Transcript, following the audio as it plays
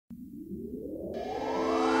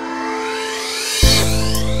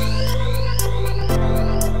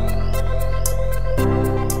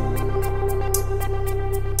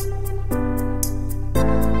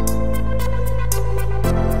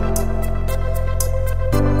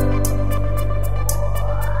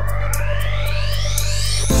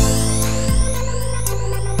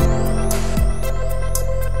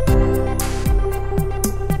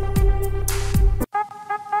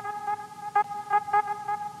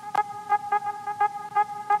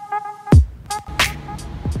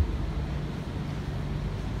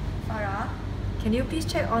Can you please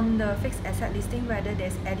check on the fixed asset listing whether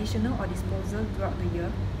there's additional or disposal throughout the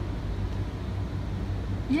year?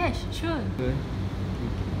 Yes, sure. Good.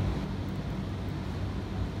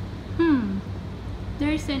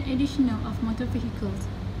 There is an additional of motor vehicles,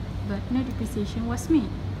 but no depreciation was made.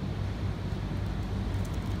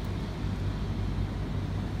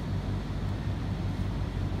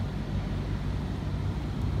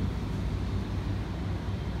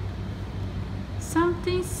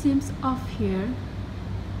 Something seems off here.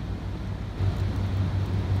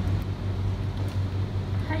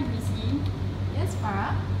 Hi, Missy. Yes,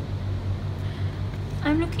 Farah?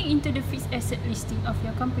 I'm looking into the fixed asset listing of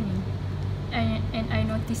your company, and I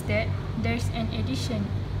noticed that there's an addition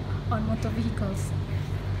on motor vehicles.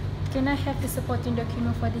 Can I have the supporting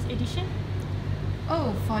document for this addition?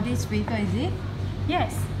 Oh, for this vehicle, is it?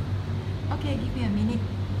 Yes. Okay, give me a minute.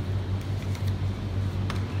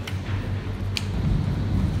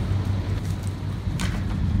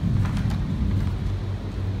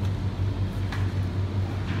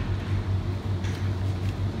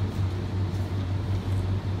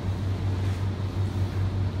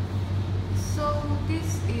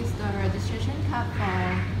 This is the registration card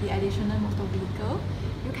for the additional motor vehicle.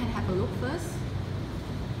 You can have a look first.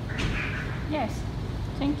 Yes.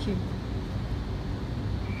 Thank you.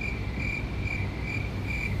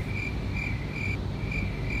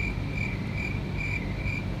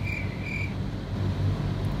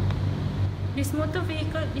 This motor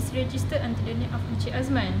vehicle is registered under the name of Encik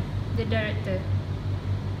Azman, the director.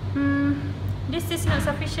 This is not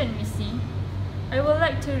sufficient, Missy. I would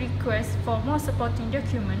like to request for more supporting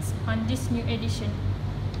documents on this new edition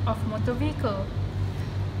of motor vehicle.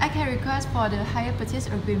 I can request for the hire purchase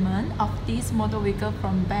agreement of this motor vehicle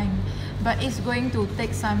from bank, but it's going to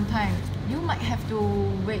take some time. You might have to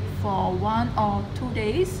wait for 1 or 2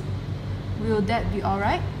 days. Will that be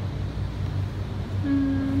alright?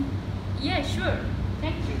 Yeah, sure.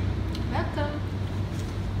 Thank you. Welcome.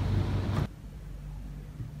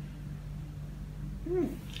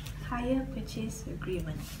 Hire purchase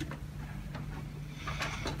agreement.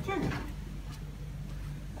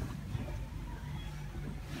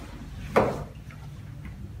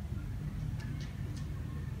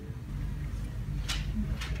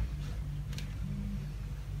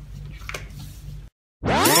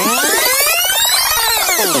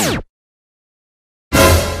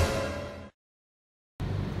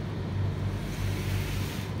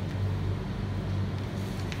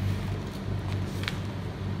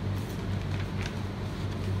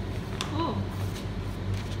 Oh,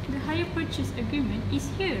 the hire purchase agreement is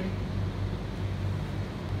here.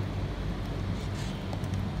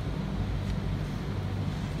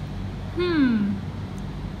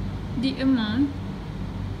 The amount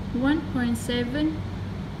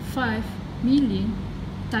 1.75 million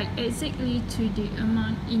tied exactly to the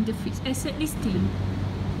amount in the fixed asset listing.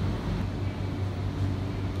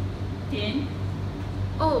 Then,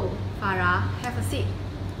 Oh, Farah, have a seat.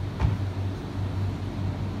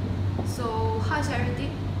 So, how's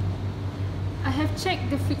everything? I have checked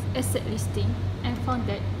the fixed asset listing and found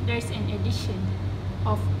that there's an addition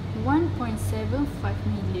of 1.75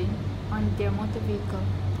 million on their motor vehicle.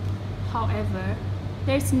 However,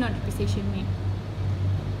 there's no depreciation made.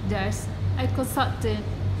 Thus, I consulted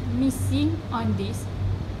Missy on this,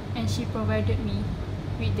 and she provided me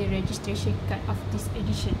with the registration card of this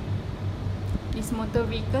edition. This motor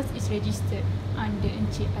vehicle is registered under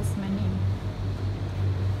Encik Azman name.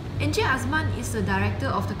 Encik Azman is the director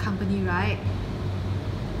of the company, right?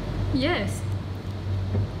 Yes,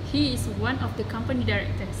 he is one of the company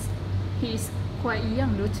directors. He is quite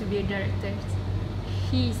young though to be a director.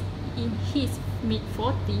 He is in his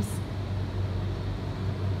mid-40s.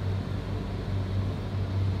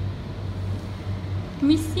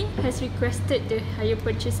 Missy has requested the hire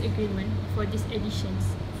purchase agreement for these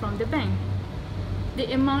editions from the bank.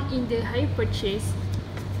 The amount in the hire purchase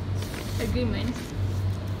agreement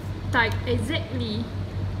tied exactly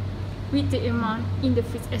with the amount in the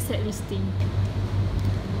fixed asset listing.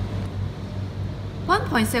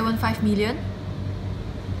 1.75 million?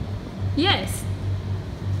 Yes,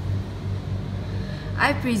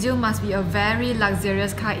 I presume must be a very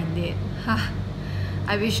luxurious car indeed.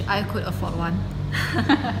 I wish I could afford one.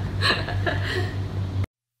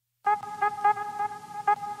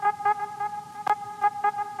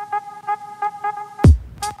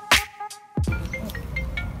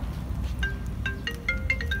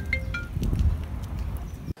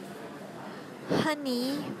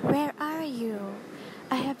 Honey, where are you?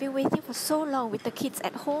 I have been waiting for so long with the kids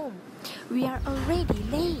at home. We are already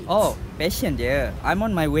late. Oh, patient dear. I'm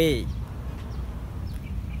on my way.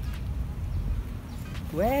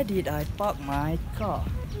 Where did I park my car?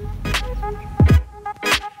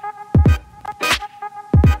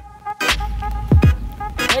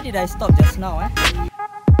 Where did I stop just now,